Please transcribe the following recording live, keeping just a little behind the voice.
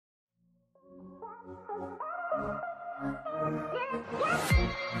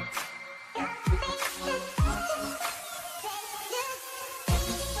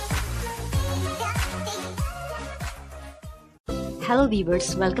Hello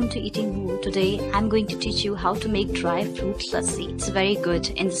viewers, welcome to Eating Mood. Today I'm going to teach you how to make dry fruit lassi. It's very good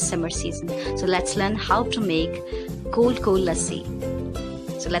in the summer season. So let's learn how to make cold lassi.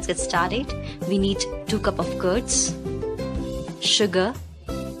 So let's get started. We need 2 cups of curds, sugar,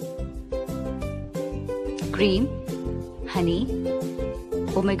 cream, honey,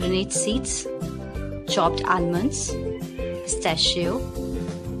 pomegranate seeds, chopped almonds, pistachio,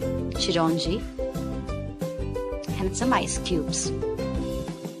 chironji, and some ice cubes.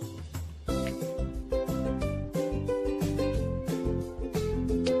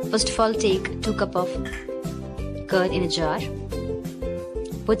 First of all, take 2 cups of curd in a jar.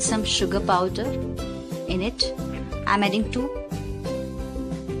 Put some sugar powder in it. I'm adding 2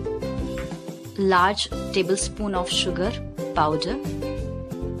 large tablespoons of sugar powder.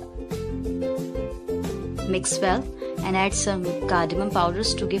 Mix well and add some cardamom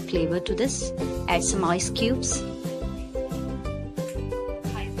powders to give flavor to this. Add some ice cubes.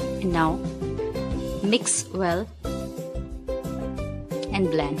 And now mix well and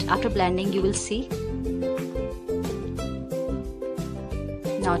blend. After blending, you will see.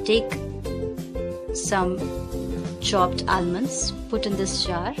 Now take some chopped almonds, put in this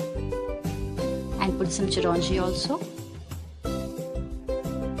jar, and put some chironji also.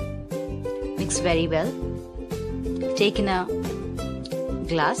 Mix very well. Take in a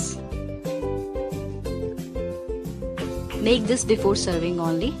glass. Make this before serving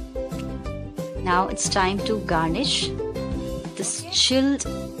only. Now it's time to garnish this chilled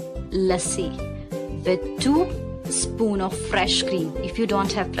lassi with 2 spoons of fresh cream. If you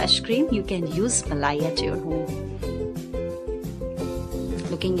don't have fresh cream, you can use malai at your home.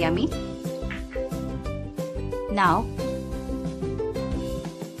 Looking yummy. Now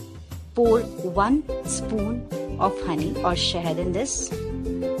pour 1 spoon of honey or shahad in this.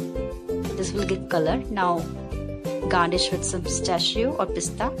 This will give color. Now garnish with some pistachio or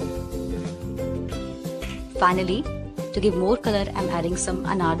pista. Finally, to give more color, I'm adding some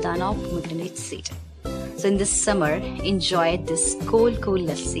anardana or pomegranate seed. So in this summer, enjoy this cold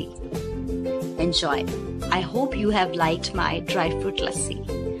lassi. Enjoy. I hope you have liked my dry fruit lassi.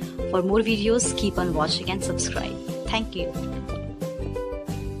 For more videos, keep on watching and subscribe. Thank you.